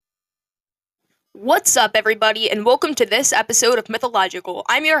What's up, everybody, and welcome to this episode of Mythological.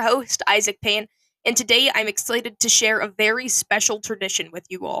 I'm your host, Isaac Payne, and today I'm excited to share a very special tradition with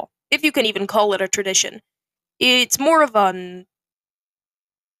you all, if you can even call it a tradition. It's more of a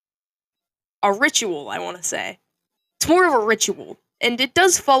ritual, I want to say. It's more of a ritual, and it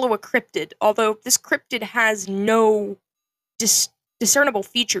does follow a cryptid, although this cryptid has no dis- discernible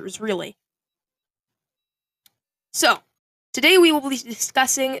features, really. So, today we will be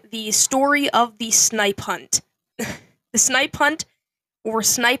discussing the story of the Snipe Hunt. The Snipe Hunt or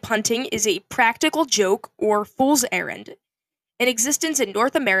snipe hunting is a practical joke or fool's errand in existence in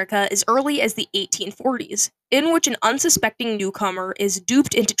North America as early as the 1840s, in which an unsuspecting newcomer is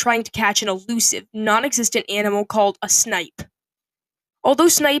duped into trying to catch an elusive, non existent animal called a snipe. Although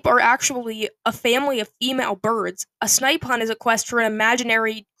snipe are actually a family of female birds, a snipe hunt is a quest for an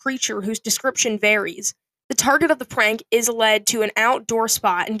imaginary creature whose description varies. The target of the prank is led to an outdoor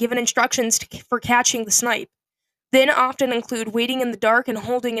spot and given instructions for catching the snipe. Then often include waiting in the dark and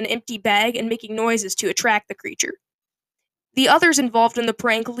holding an empty bag and making noises to attract the creature. The others involved in the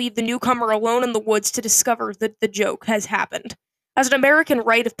prank leave the newcomer alone in the woods to discover that the joke has happened. As an American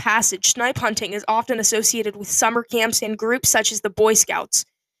rite of passage, snipe hunting is often associated with summer camps and groups such as the Boy Scouts.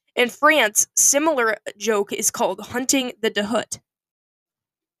 In France, similar joke is called hunting the Dahut.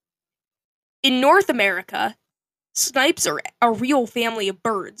 In North America, snipes are a real family of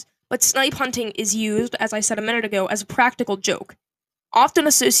birds, but snipe hunting is used, as I said a minute ago, as a practical joke, often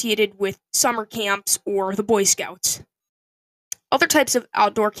associated with summer camps or the Boy Scouts. Other types of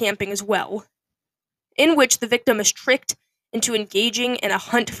outdoor camping as well, in which the victim is tricked into engaging in a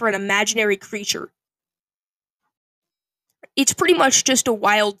hunt for an imaginary creature. It's pretty much just a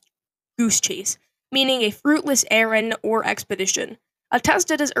wild goose chase, meaning a fruitless errand or expedition.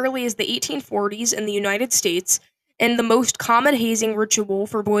 Attested as early as the 1840s in the United States, and the most common hazing ritual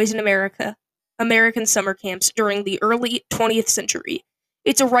for boys in American summer camps during the early 20th century.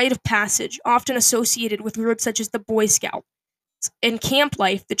 It's a rite of passage, often associated with groups such as the Boy Scouts. In camp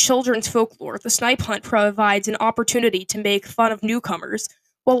life, the children's folklore, the snipe hunt provides an opportunity to make fun of newcomers,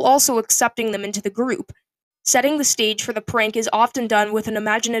 while also accepting them into the group. Setting the stage for the prank is often done with an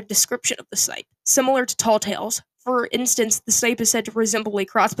imaginative description of the snipe, similar to tall tales. For instance, the snipe is said to resemble a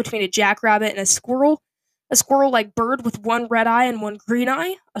cross between a jackrabbit and a squirrel-like bird with one red eye and one green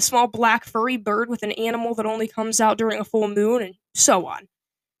eye, a small black furry bird with an animal that only comes out during a full moon, and so on,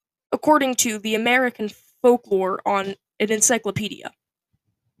 according to the American folklore on an encyclopedia.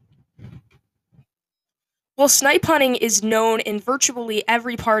 While snipe hunting is known in virtually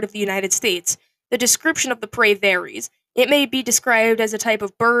every part of the United States, the description of the prey varies. It may be described as a type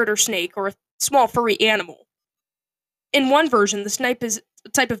of bird or snake or a small furry animal. In one version, the snipe is a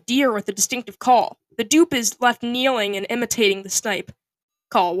type of deer with a distinctive call. The dupe is left kneeling and imitating the snipe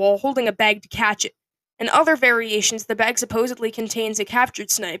call while holding a bag to catch it. In other variations, the bag supposedly contains a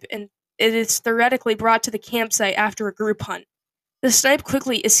captured snipe, and it is theoretically brought to the campsite after a group hunt. The snipe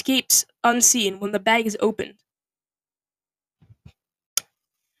quickly escapes unseen when the bag is opened.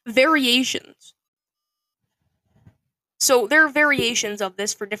 Variations. So there are variations of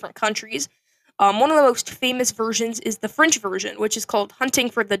this for different countries. One of the most famous versions is the French version, which is called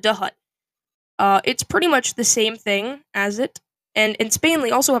Hunting for the Dahut. It's pretty much the same thing as it. And in Spain, they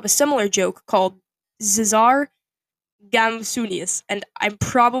also have a similar joke called Zizar Gamsunius, and I'm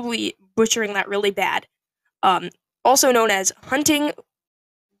probably butchering that really bad. Um, Also known as Hunting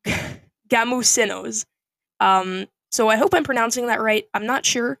Gamusinos. So I hope I'm pronouncing that right. I'm not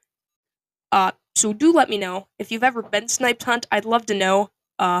sure. So do let me know if you've ever been sniped hunt. I'd love to know.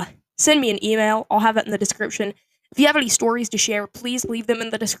 Send me an email. I'll have it in the description. If you have any stories to share, please leave them in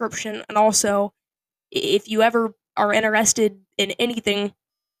the description. And also, if you ever are interested in anything,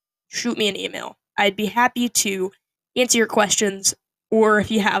 shoot me an email. I'd be happy to answer your questions, or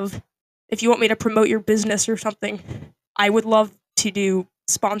if you want me to promote your business or something, I would love to do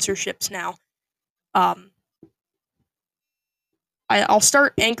sponsorships now. Um, I'll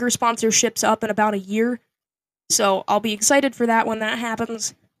start Anchor sponsorships up in about a year, so I'll be excited for that when that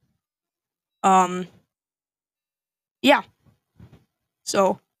happens. Um, yeah.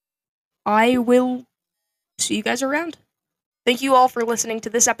 So I will see you guys around. Thank you all for listening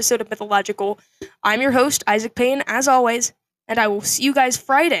to this episode of Mythological. I'm your host, Isaac Payne, as always, and I will see you guys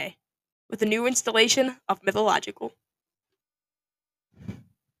Friday with a new installation of Mythological.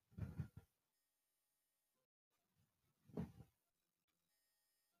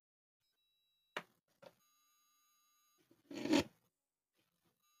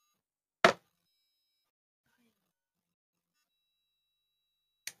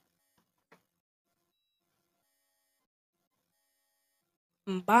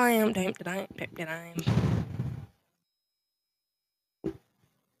 Bam, dime, dime, dime, dime.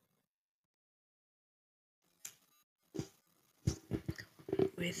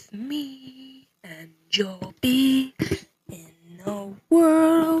 With me and you'll be in a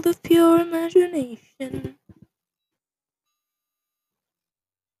world of pure imagination.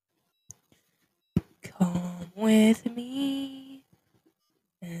 Come with me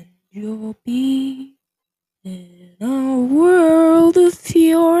and you'll be in a world of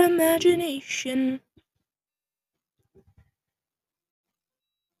pure imagination.